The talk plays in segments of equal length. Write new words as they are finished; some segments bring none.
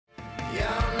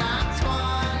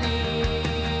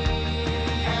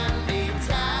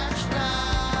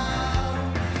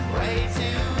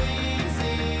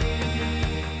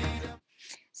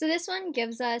So this one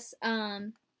gives us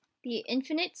the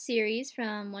infinite series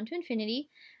from 1 to infinity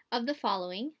of the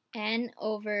following: n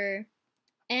over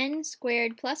n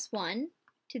squared plus 1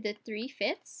 to the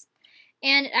 3/5.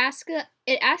 And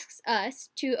it asks us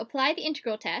to apply the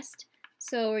integral test.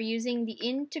 So we're using the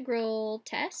integral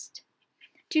test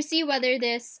to see whether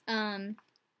this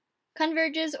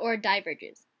converges or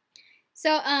diverges.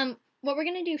 So what we're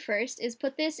going to do first is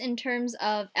put this in terms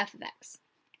of f of x.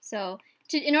 So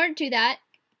in order to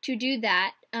do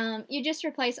that, you just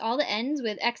replace all the n's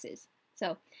with x's.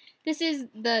 So this is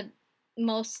the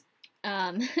most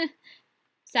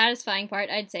satisfying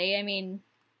part, I'd say. I mean,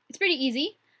 it's pretty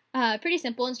easy, pretty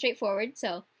simple and straightforward.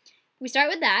 So we start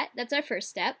with that. That's our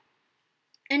first step.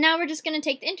 And now we're just going to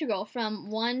take the integral from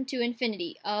 1 to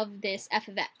infinity of this f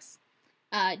of x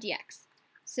dx.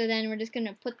 So then we're just going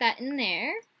to put that in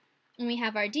there, and we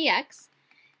have our dx.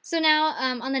 So now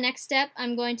on the next step,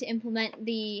 I'm going to implement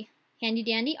the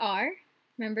handy-dandy r.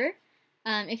 Remember,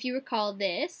 if you recall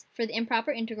this, for the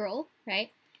improper integral,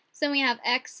 right? So we have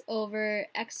x over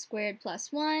x squared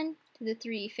plus 1 to the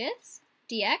 3/5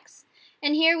 dx.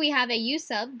 And here we have a u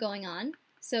sub going on.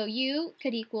 So u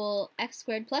could equal x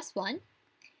squared plus 1.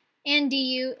 And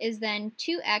du is then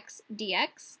 2x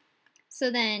dx.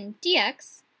 So then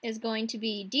dx is going to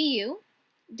be du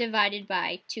divided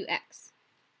by 2x.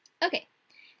 Okay,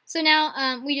 so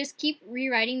now we just keep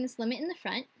rewriting this limit in the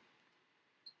front,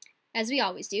 as we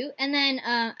always do. And then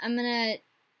I'm going to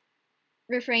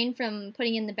refrain from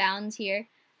putting in the bounds here,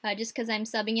 just because I'm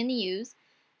subbing in the u's.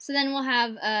 So then we'll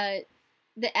have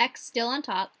the x still on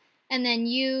top, and then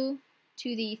u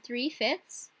to the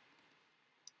 3/5.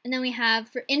 And then we have,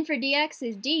 for dx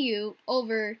is du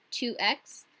over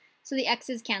 2x, so the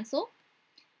x's cancel.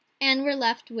 And we're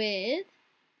left with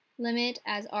limit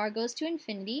as r goes to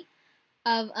infinity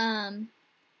of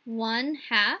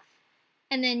 1/2,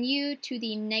 and then u to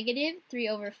the negative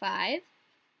 3/5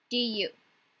 du.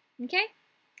 Okay?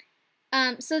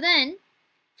 So then,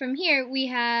 from here, we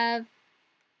have,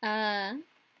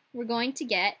 we're going to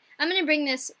get, I'm going to bring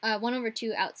this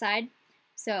 1/2 outside,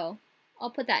 so I'll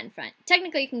put that in front.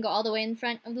 Technically, you can go all the way in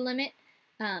front of the limit.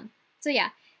 So yeah,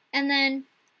 and then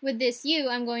with this u,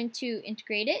 I'm going to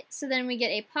integrate it. So then we get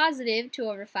a positive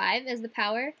 2/5 as the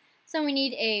power. So we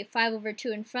need a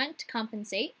 5/2 in front to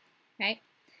compensate, right?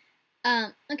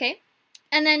 Okay,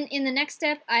 and then in the next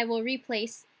step, I will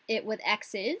replace it with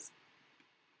x's.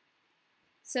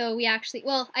 So we actually,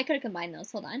 well, I could have combined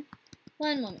those. Hold on.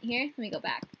 One moment here. Let me go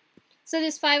back. So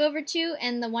this 5/2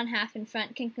 and the 1/2 in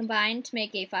front can combine to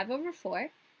make a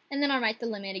 5/4. And then I'll write the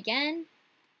limit again.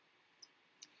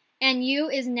 And u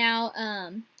is now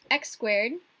x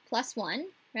squared plus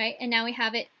 1, right? And now we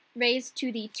have it raised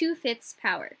to the 2/5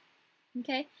 power.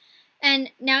 Okay?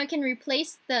 And now I can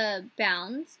replace the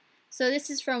bounds. So this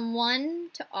is from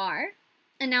 1 to r.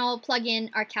 And now I'll plug in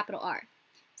our capital R.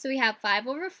 So we have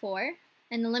 5/4.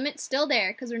 And the limit's still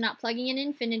there because we're not plugging in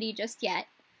infinity just yet.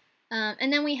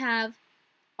 And then we have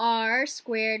r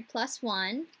squared plus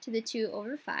 1 to the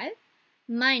 2/5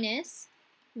 minus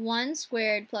 1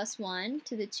 squared plus 1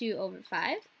 to the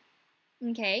 2/5.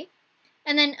 Okay.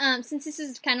 And then since this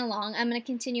is kind of long, I'm going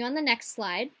to continue on the next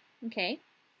slide. Okay.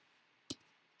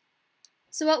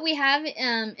 So what we have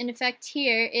in effect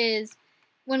here is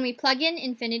when we plug in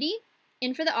infinity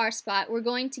in for the r spot, we're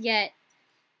going to get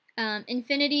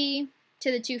infinity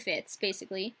to the 2/5,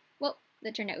 basically. Well,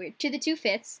 that turned out weird. To the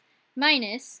 2/5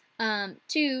 minus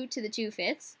 2 to the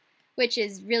 2/5, which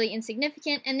is really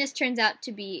insignificant, and this turns out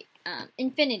to be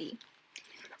infinity.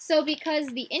 So because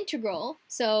the integral,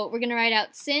 so we're going to write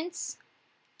out since,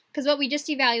 because what we just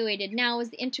evaluated now was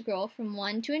the integral from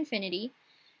 1 to infinity.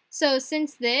 So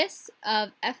since this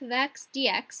of f of x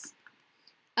dx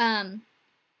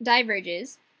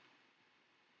diverges,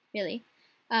 really,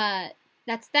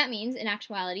 that means in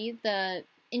actuality the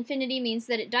infinity means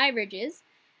that it diverges,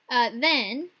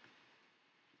 then,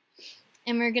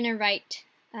 and we're going to write,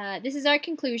 this is our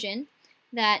conclusion,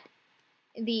 that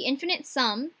the infinite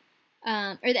sum,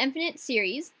 or the infinite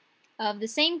series of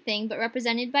the same thing but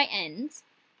represented by n's,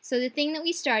 so the thing that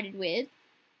we started with,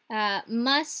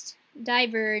 must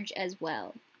diverge as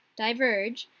well.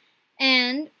 Diverge.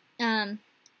 And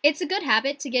it's a good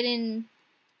habit to get in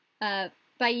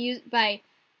by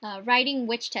writing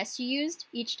which test you used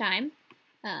each time,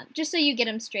 just so you get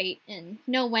them straight and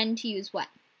know when to use what.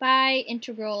 By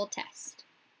integral test.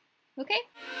 Okay?